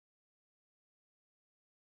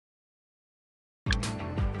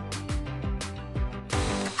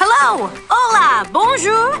Hello, hola,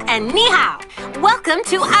 bonjour, and ni hao. Welcome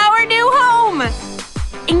to our new home.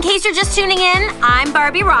 In case you're just tuning in, I'm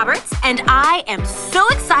Barbie Roberts, and I am so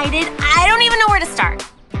excited I don't even know where to start.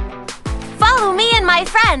 Follow me and my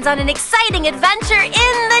friends on an exciting adventure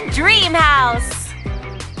in the dream house.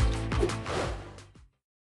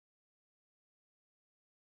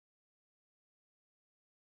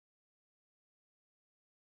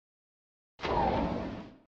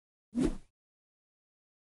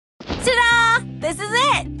 Ta-da! This is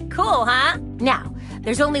it! Cool, huh? Now,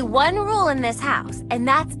 there's only one rule in this house, and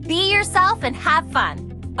that's be yourself and have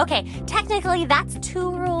fun. Okay, technically that's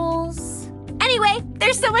 2 rules. Anyway,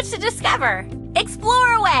 there's so much to discover.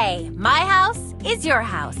 Explore away. My house is your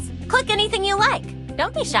house. Click anything you like.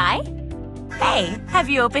 Don't be shy. Hey, have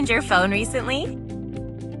you opened your phone recently?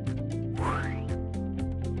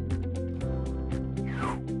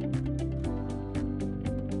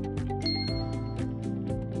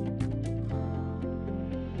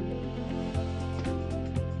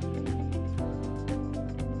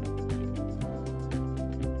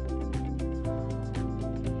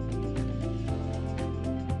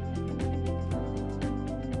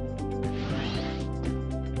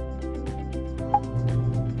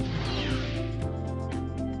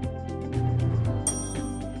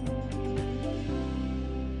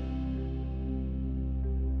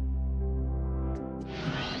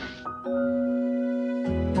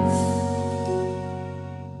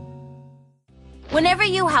 Whenever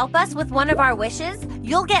you help us with one of our wishes,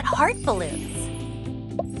 you'll get heart balloons.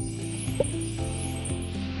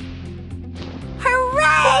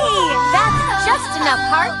 Hooray! That's just enough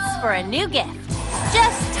hearts for a new gift.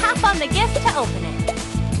 Just tap on the gift to open it.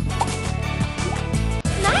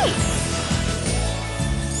 Nice!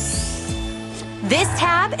 This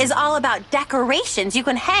tab is all about decorations you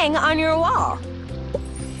can hang on your wall.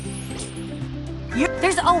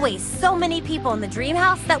 There's always so many people in the dream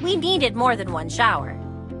house that we needed more than one shower.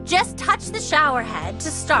 Just touch the shower head to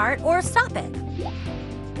start or stop it.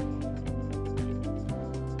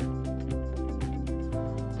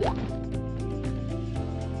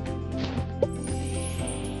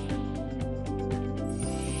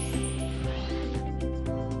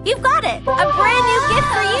 You've got it! A brand new gift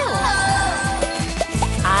for you!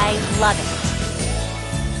 I love it!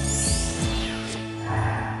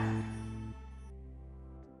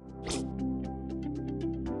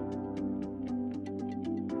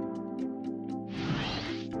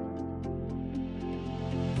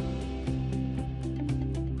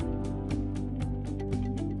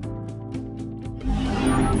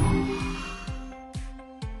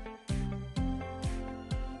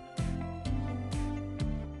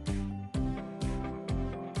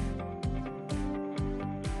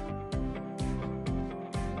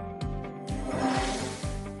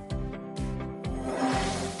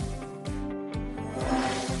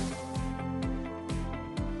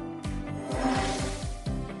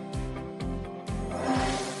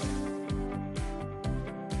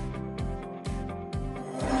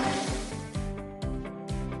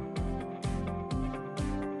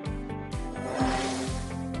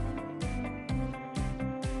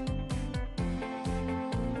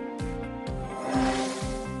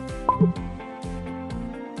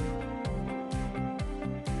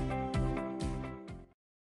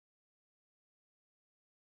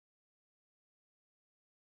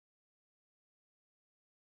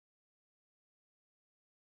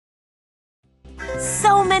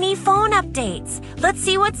 So many phone updates. Let's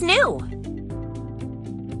see what's new.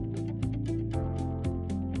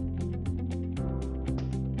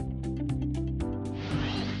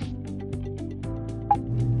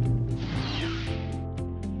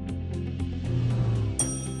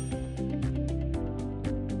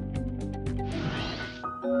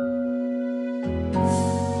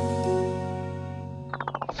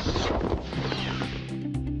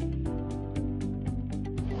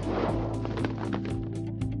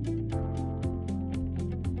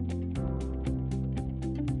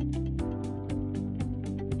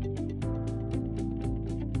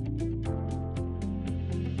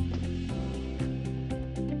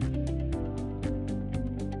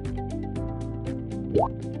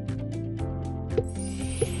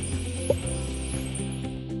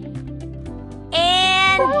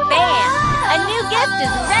 And bam! A new gift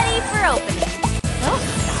is ready for opening. So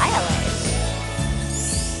stylish.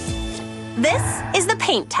 This is the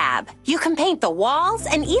paint tab. You can paint the walls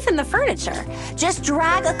and even the furniture. Just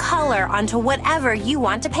drag a color onto whatever you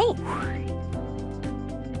want to paint.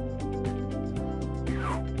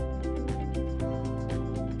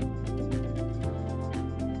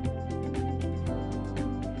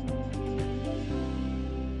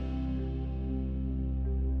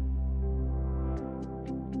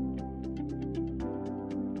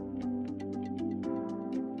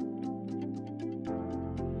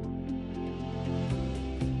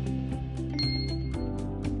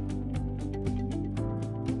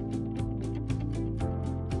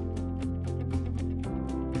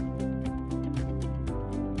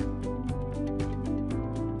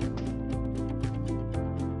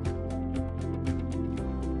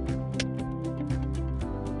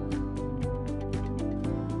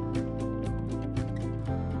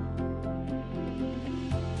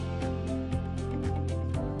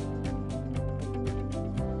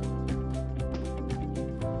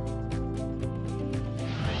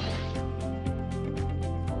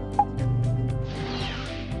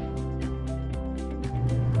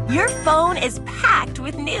 Your phone is packed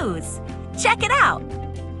with news. Check it out.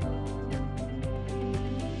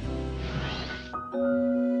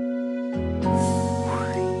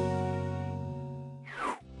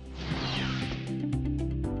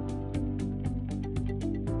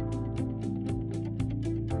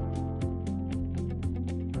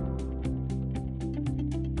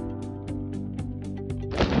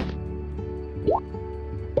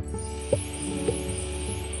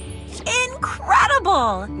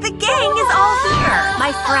 Incredible! The gang is all here.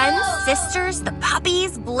 My friends, sisters, the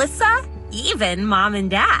puppies, Blissa, even Mom and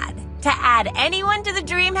Dad. To add anyone to the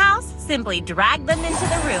dream house, simply drag them into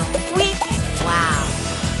the room. Wow.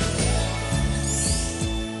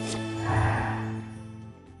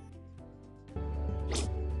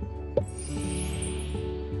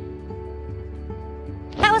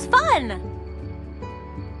 That was fun!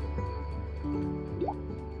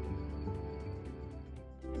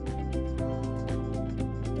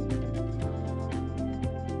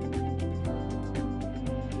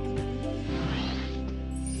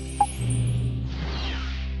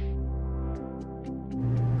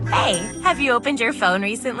 Hey, have you opened your phone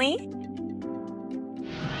recently?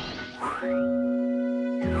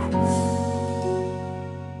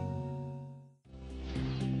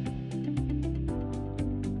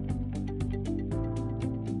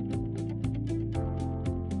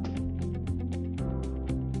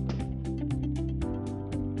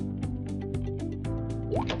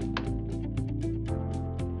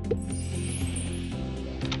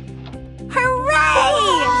 Hooray!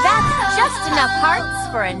 That's just enough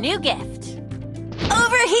hearts for a new gift.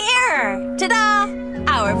 Over here! Ta-da!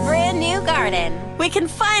 Our brand new garden. We can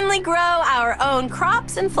finally grow our own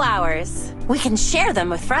crops and flowers. We can share them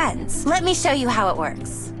with friends. Let me show you how it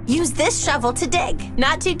works. Use this shovel to dig.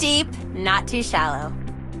 Not too deep, not too shallow.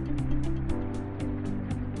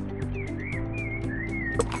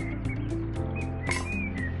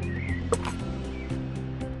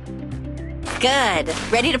 Good.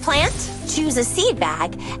 Ready to plant? Choose a seed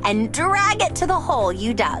bag and drag it to the hole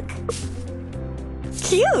you dug.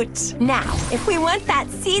 Cute! Now, if we want that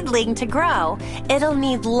seedling to grow, it'll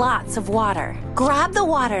need lots of water. Grab the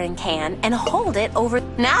watering can and hold it over.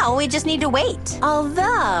 Now we just need to wait.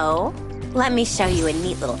 Although, let me show you a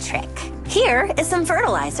neat little trick. Here is some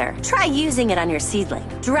fertilizer. Try using it on your seedling.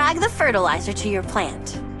 Drag the fertilizer to your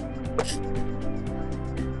plant.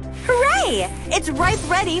 Hooray! It's ripe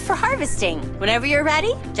ready for harvesting. Whenever you're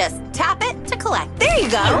ready, just tap it to collect. There you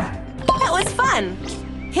go! That was fun!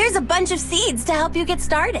 Here's a bunch of seeds to help you get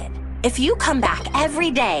started. If you come back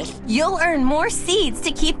every day, you'll earn more seeds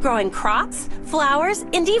to keep growing crops, flowers,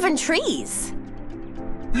 and even trees.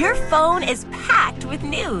 Your phone is packed with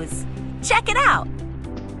news. Check it out.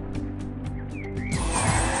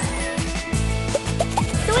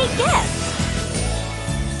 Sweet gift!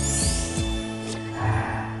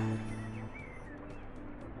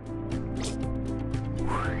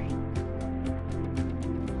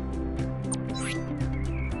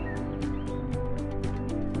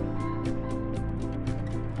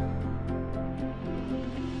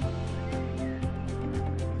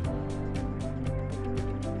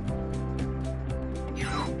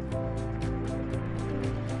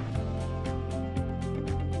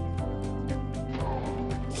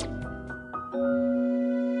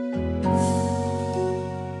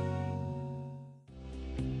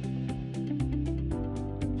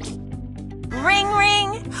 Ring,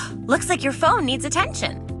 ring! Looks like your phone needs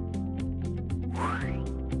attention.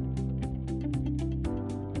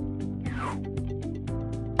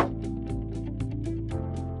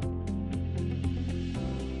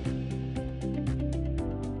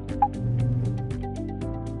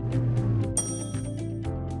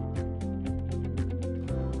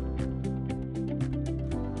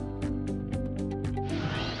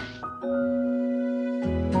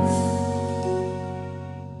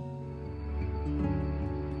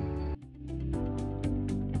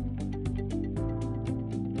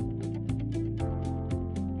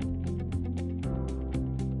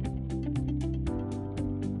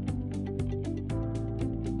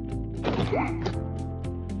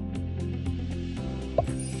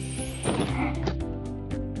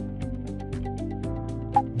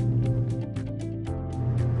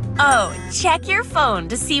 Oh, check your phone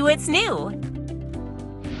to see what's new.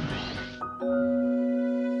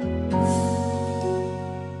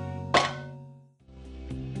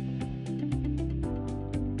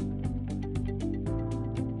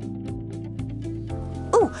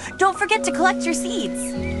 Ooh, don't forget to collect your seeds.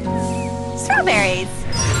 Strawberries.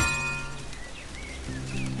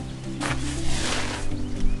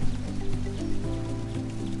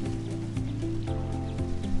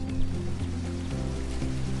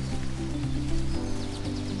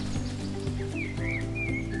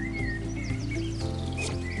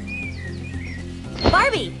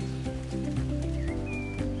 Barbie!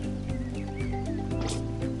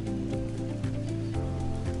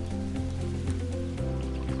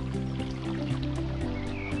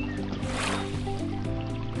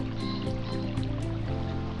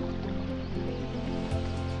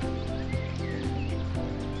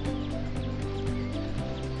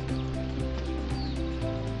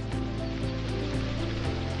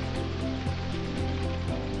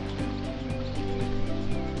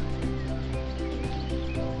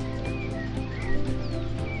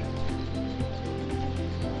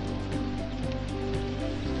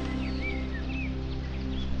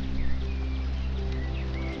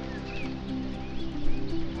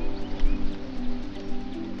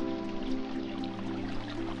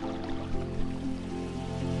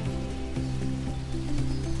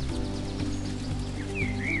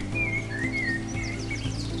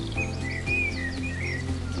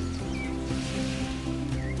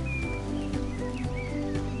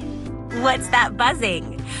 What's that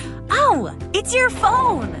buzzing? Oh, it's your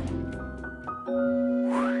phone!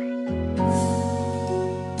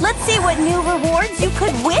 Let's see what new rewards you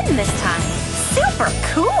could win this time. Super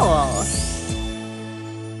cool!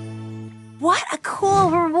 What a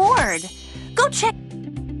cool reward! Go check.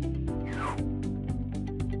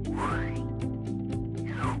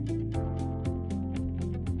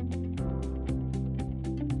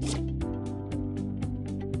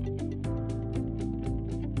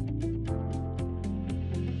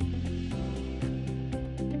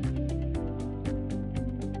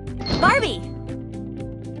 Barbie!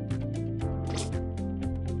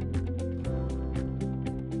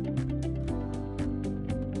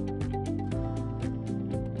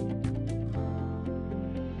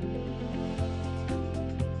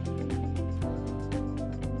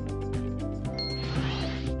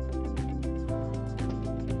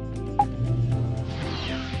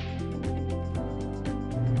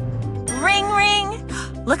 Ring,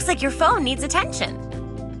 ring! Looks like your phone needs attention.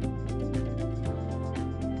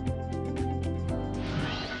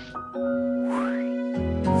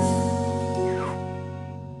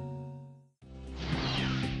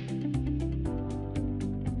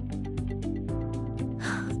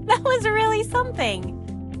 That was really something.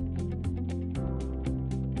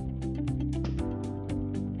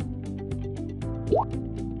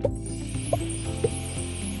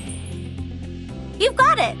 You've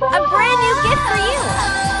got it! A brand new gift for you!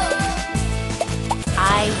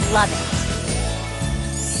 I love it.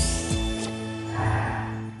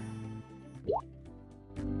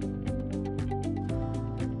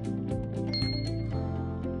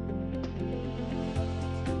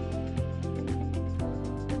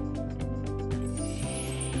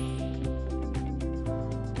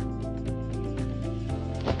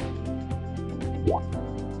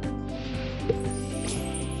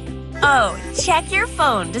 Oh, check your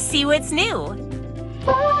phone to see what's new.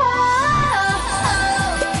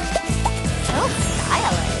 So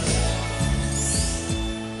stylish.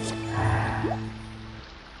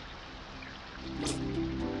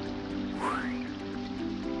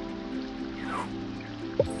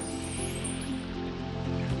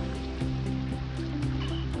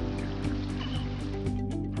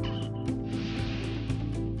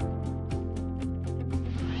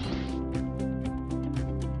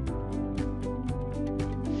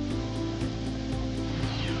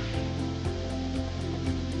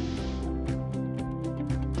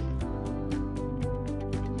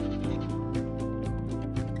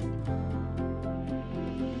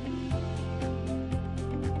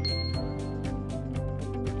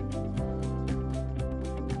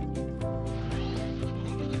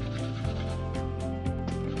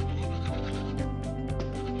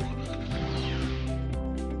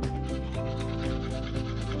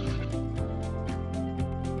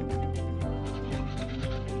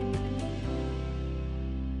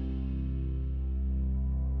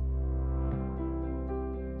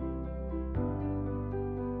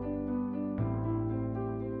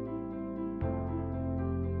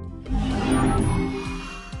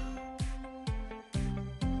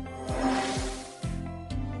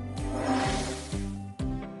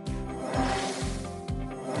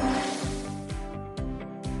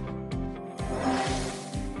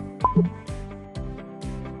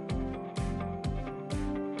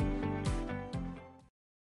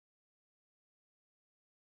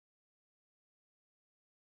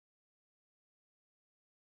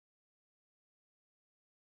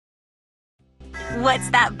 What's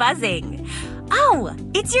that buzzing? Oh,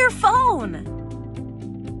 it's your phone!